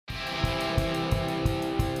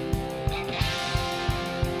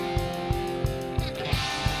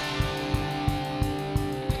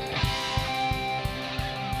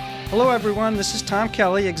Hello everyone, this is Tom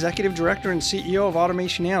Kelly, Executive Director and CEO of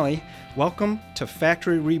Automation Alley. Welcome to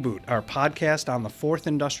Factory Reboot, our podcast on the fourth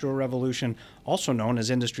industrial revolution, also known as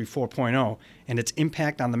Industry 4.0, and its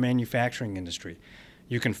impact on the manufacturing industry.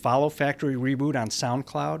 You can follow Factory Reboot on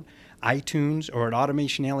SoundCloud, iTunes, or at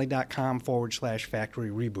automationalley.com/Factory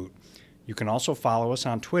Reboot. You can also follow us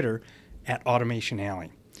on Twitter at Automation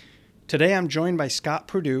Alley. Today I'm joined by Scott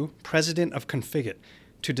Perdue, President of Configit,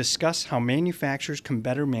 to discuss how manufacturers can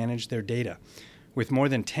better manage their data. With more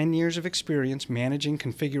than 10 years of experience managing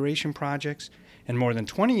configuration projects and more than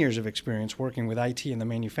 20 years of experience working with IT in the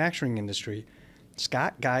manufacturing industry,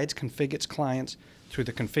 Scott guides Configit's clients through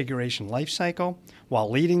the configuration lifecycle while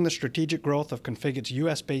leading the strategic growth of Configit's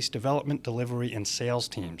U.S.-based development, delivery, and sales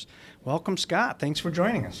teams. Welcome, Scott. Thanks for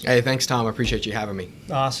joining us. Hey, thanks, Tom. I appreciate you having me.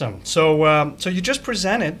 Awesome. So you just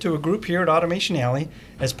presented to a group here at Automation Alley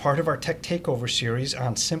as part of our Tech Takeover series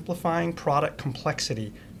on simplifying product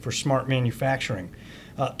complexity for smart manufacturing.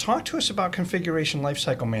 Talk to us about configuration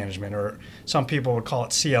lifecycle management, or some people would call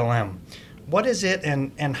it CLM. What is it,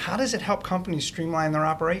 and how does it help companies streamline their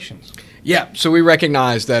operations? Yeah, so we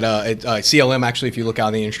recognize that CLM, actually, if you look out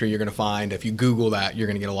in the industry, you're going to find, if you Google that, you're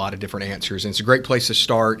going to get a lot of different answers. And it's a great place to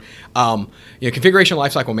start. Configuration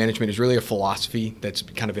lifecycle management is really a philosophy that's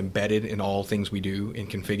kind of embedded in all things we do in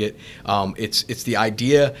Configit. It's the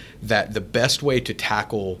idea that the best way to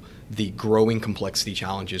tackle the growing complexity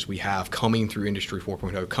challenges we have coming through Industry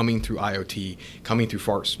 4.0, coming through IoT, coming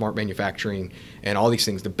through smart manufacturing, and all these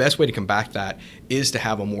things. The best way to combat that is to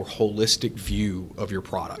have a more holistic view of your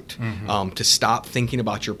product, to stop thinking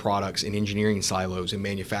about your products in engineering silos and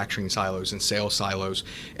manufacturing silos and sales silos.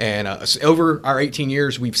 And over our 18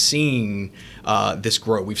 years, we've seen this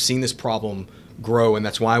grow. We've seen this problem grow, and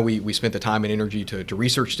that's why we spent the time and energy to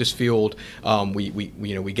research this field.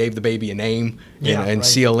 We gave the baby a name in right.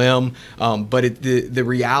 CLM, but the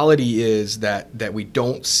reality is that we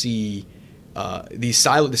don't see the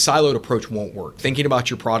siloed approach won't work. Thinking about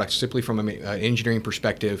your products simply from an engineering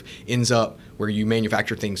perspective ends up where you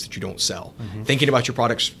manufacture things that you don't sell. Thinking about your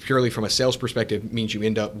products purely from a sales perspective means you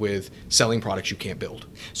end up with selling products you can't build.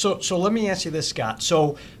 So let me ask you this, Scott.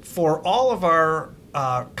 So for all of our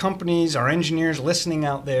companies, our engineers listening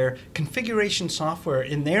out there, configuration software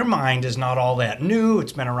in their mind is not all that new.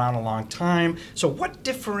 It's been around a long time. So what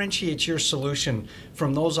differentiates your solution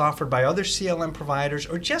from those offered by other CLM providers,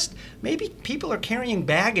 or just maybe people are carrying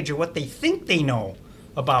baggage of what they think they know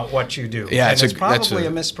about what you do? Yeah, it's probably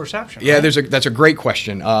a misperception. Yeah, right? That's a great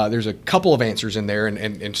question. There's a couple of answers in there,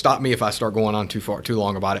 and stop me if I start going on too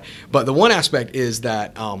long about it. But the one aspect is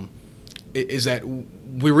that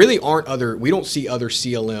we really we don't see other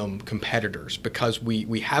CLM competitors because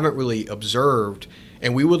we haven't really observed,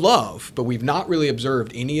 and we would love, but we've not really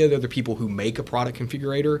observed any of the other people who make a product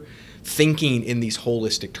configurator thinking in these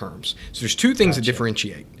holistic terms. So there's two things that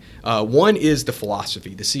differentiate. One is the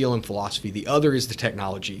philosophy, the CLM philosophy. The other is the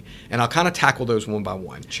technology. And I'll kind of tackle those one by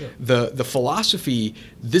one. Sure. The philosophy,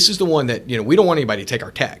 this is the one that, we don't want anybody to take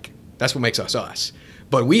our tech. That's what makes us us.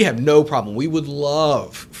 But we have no problem. We would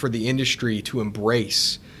love for the industry to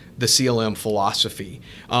embrace the CLM philosophy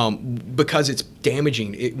because it's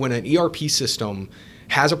damaging. When an ERP system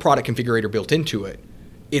has a product configurator built into it,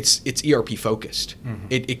 it's ERP focused.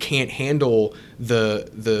 It can't handle the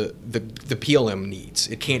PLM needs.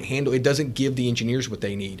 It doesn't give the engineers what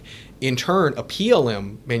they need. In turn, a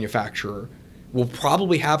PLM manufacturer will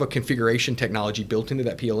probably have a configuration technology built into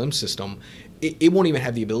that PLM system. It won't even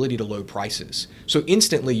have the ability to load prices. So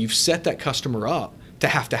instantly, you've set that customer up to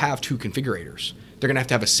have two configurators. They're going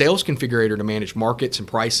to have a sales configurator to manage markets and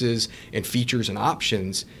prices and features and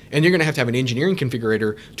options, and you're going to have an engineering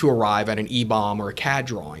configurator to arrive at an EBOM or a CAD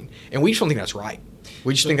drawing. And we just don't think that's right.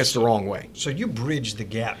 We just think that's the wrong way. So you bridge the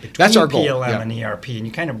gap between that's our goal. PLM and ERP, and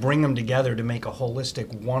you kind of bring them together to make a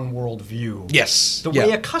holistic one world view. Yes. The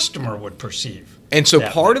way a customer would perceive. And so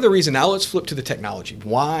part of the reason, now let's flip to the technology.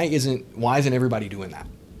 Why isn't everybody doing that?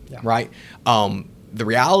 Yeah. Right? The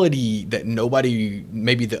reality that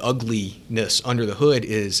maybe the ugliness under the hood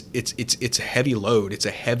is it's a heavy load. It's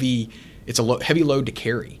a heavy load to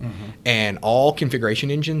carry. And all configuration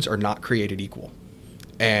engines are not created equal.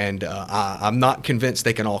 And I'm not convinced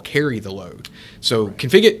they can all carry the load. So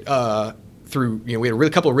Configit through, we had a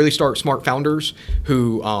couple of really smart founders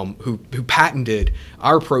who patented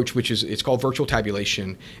our approach, which is, it's called virtual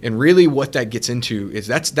tabulation. And really what that gets into is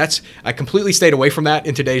that's I completely stayed away from that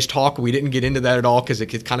in today's talk. We didn't get into that at all because it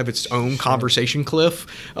gets kind of its own conversation cliff,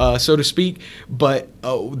 so to speak. But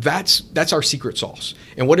that's our secret sauce.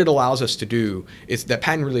 And what it allows us to do is that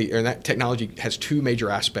that technology has two major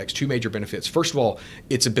aspects, two major benefits. First of all,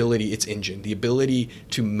 its engine, the ability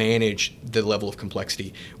to manage the level of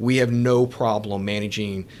complexity. We have no problem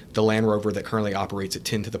managing the Land Rover that currently operates at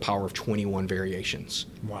 10 to the power of 21 variations.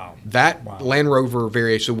 Wow. Land Rover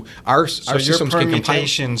variation. So our systems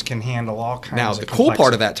permutations can handle all kinds of Now, the cool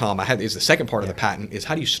part of that, Tom, is the second part of the patent is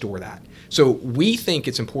how do you store that? So we think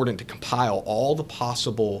it's important to compile all the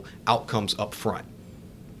possible outcomes up front.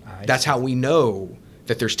 That's how we know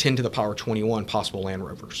that there's 10 to the power 21 possible Land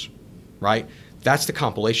Rovers, right? That's the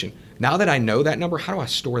compilation. Now that I know that number, how do I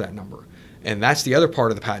store that number? And that's the other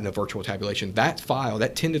part of the patent of virtual tabulation. That file,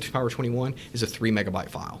 that 10 to the power 21, is a 3 megabyte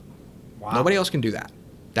file. Wow. Nobody else can do that.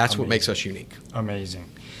 That's what makes us unique. Amazing.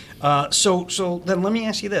 So then let me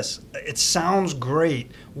ask you this. It sounds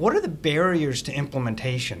great. What are the barriers to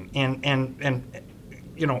implementation? And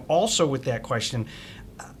also with that question,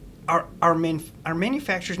 are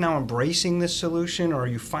manufacturers now embracing this solution, or are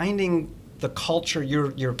you finding the culture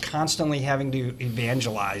you're constantly having to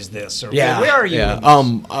evangelize this? Or where are you?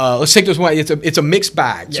 Yeah. Let's take this one. It's a mixed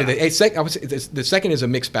bag. Yeah. So I would say the second is a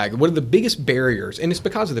mixed bag. One of the biggest barriers, and it's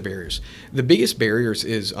because of the barriers. The biggest barriers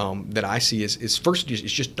is that I see is first it's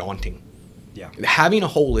just daunting. Yeah. Having a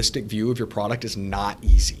holistic view of your product is not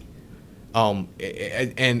easy.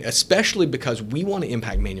 And especially because we want to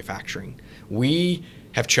impact manufacturing. We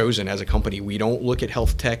have chosen as a company, we don't look at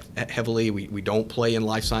health tech heavily. We don't play in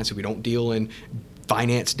life sciences. We don't deal in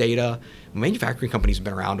finance data. Manufacturing companies have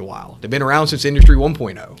been around a while. They've been around since Industry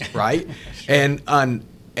 1.0, right? Sure.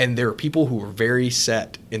 And there are people who are very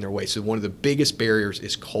set in their ways. So one of the biggest barriers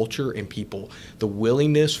is culture and people. The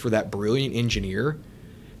willingness for that brilliant engineer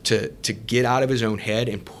to get out of his own head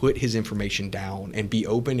and put his information down and be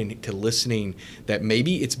open to listening that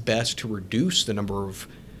maybe it's best to reduce the number of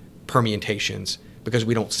permutations because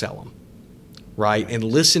we don't sell them, right? And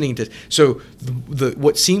listening to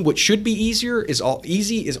what should be easier is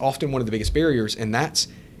often one of the biggest barriers, and that's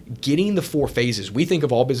getting the 4 phases. We think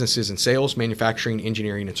of all businesses in sales, manufacturing,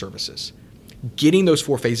 engineering, and services. Getting those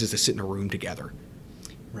 4 phases to sit in a room together,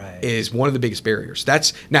 right, is one of the biggest barriers.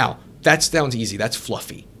 That sounds easy. That's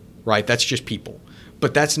fluffy, right? That's just people,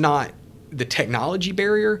 but that's not the technology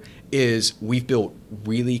barrier. Is we've built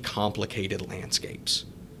really complicated landscapes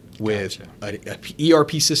with an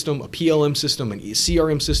ERP system, a PLM system, an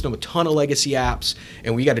CRM system, a ton of legacy apps,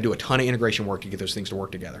 and we got to do a ton of integration work to get those things to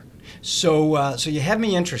work together. So you have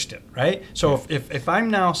me interested, right? So if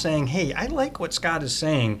I'm now saying, hey, I like what Scott is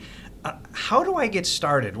saying, how do I get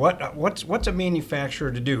started? What's a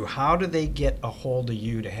manufacturer to do? How do they get a hold of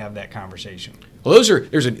you to have that conversation? Well,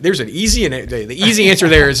 there's an easy, and the easy answer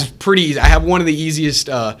there is pretty easy. I have one of the easiest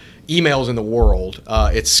emails in the world.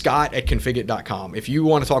 It's scott@configit.com. If you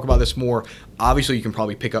want to talk about this more, obviously you can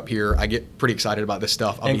probably pick up here. I get pretty excited about this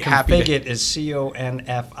stuff. I'll be happy. Configit is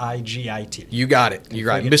CONFIGIT. You got it. You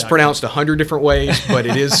got it. Mispronounced 100 different ways, but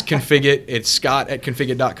it is Configit. It's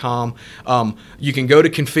scott@configit.com. You can go to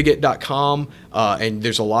configit.com, and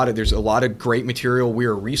there's a lot of great material.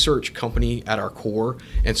 We're a research company at our core,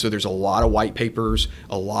 and so there's a lot of white papers,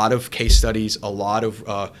 a lot of case studies, a lot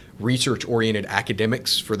of research-oriented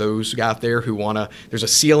academics for those out there who want to. There's a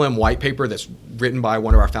CLM white paper that's written by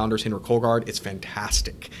one of our founders, Henrik Kolgaard. It's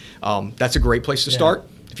fantastic. That's a great place to start.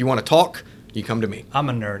 If you want to talk, you come to me. I'm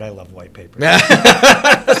a nerd. I love white papers.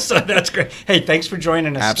 So that's great. Hey, thanks for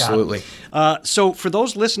joining us, Absolutely. Scott. So for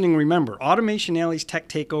those listening, remember, Automation Alley's tech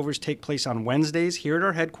takeovers take place on Wednesdays here at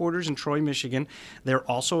our headquarters in Troy, Michigan. They're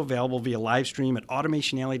also available via live stream at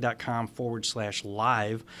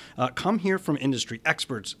automationalley.com/live. Come hear from industry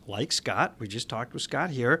experts like Scott. We just talked with Scott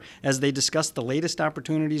here as they discuss the latest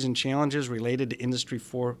opportunities and challenges related to Industry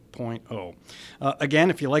 4.0. Again,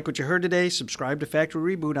 if you like what you heard today, subscribe to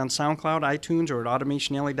Factory Reboot on SoundCloud, iTunes, or at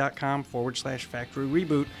automationalley.com/Factory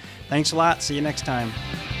Reboot. Thanks a lot. See you next time.